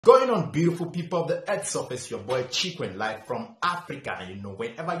Going on, beautiful people of the earth surface, your boy Chicken live from Africa. And you know,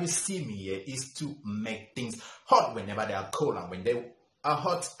 whenever you see me here is to make things hot whenever they are cold, and when they are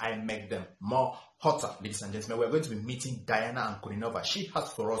hot, I make them more hotter. Ladies and gentlemen, we're going to be meeting Diana Ankudinova. She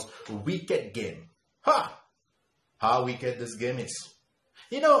has for us a wicked game. Ha! How wicked this game is.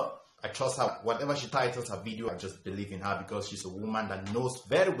 You know, I trust her. Whatever she titles her video, I just believe in her because she's a woman that knows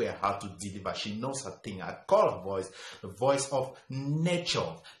very well how to deliver. She knows her thing. I call her voice the voice of nature.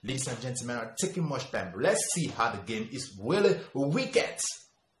 Ladies and gentlemen, I'm taking much time. Let's see how the game is really wicked.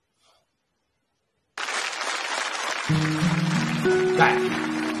 Bye.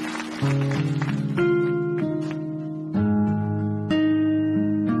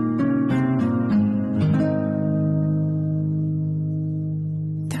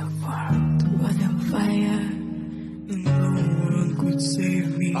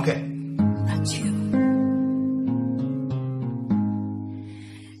 Okay. But you.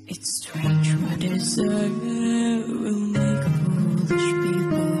 It's strange what desire will make foolish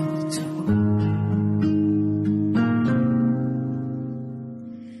people do.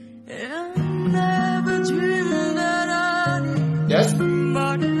 And never dreamed that I'd Yes.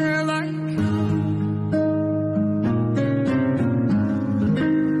 somebody like you.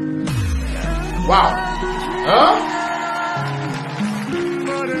 Wow. Huh?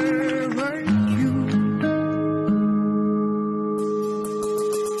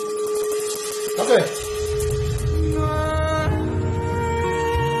 Okay.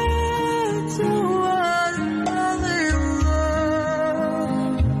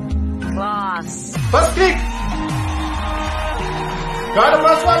 Class. First click. Got the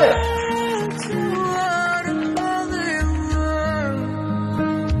first one there.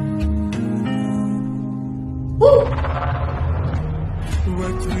 Woo.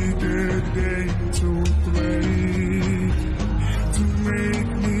 What we did to play to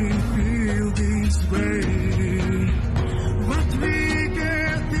make me feel this way. What we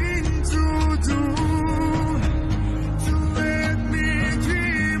get into do to let me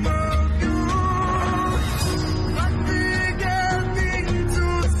dream of you. What we get into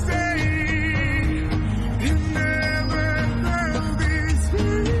say, you never felt this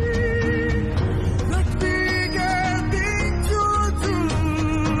way. What we get into do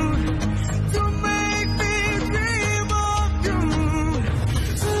to make me dream of you.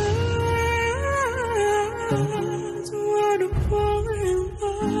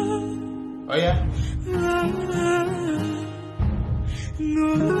 Oh yeah.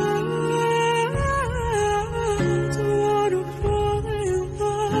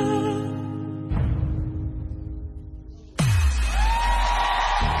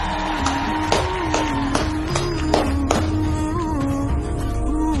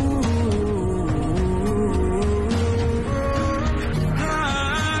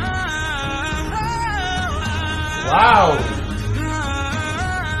 Wow.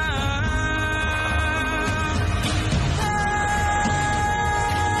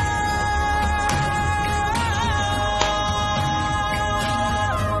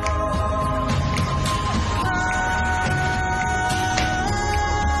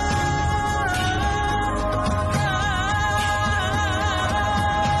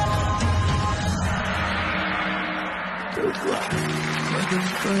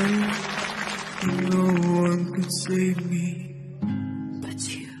 No one could save me But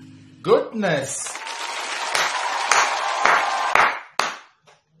you. Goodness.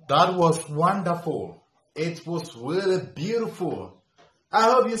 That was wonderful. It was really beautiful. I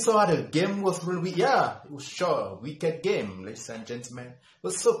hope you saw the game was really, yeah, it was sure a wicked game, ladies and gentlemen. It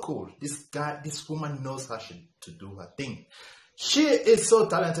was so cool. This woman knows how to do her thing. She is so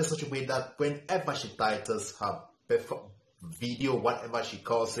talented in such a way that whenever she titles her video, whatever she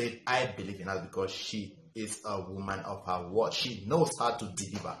calls it, I believe in her because she is a woman of her word. She knows how to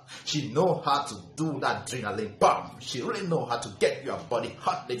deliver. She knows how to do that adrenaline bomb. She really knows how to get your body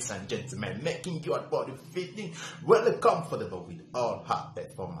hot, ladies and gentlemen, making your body feeling really comfortable with all her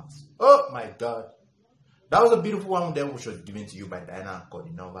performance. Oh my God. That was a beautiful one there which was given to you by Diana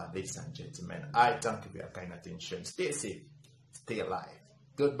Ankudinova, ladies and gentlemen. I thank you for your kind attention. Stay safe. Stay alive.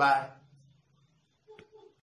 Goodbye.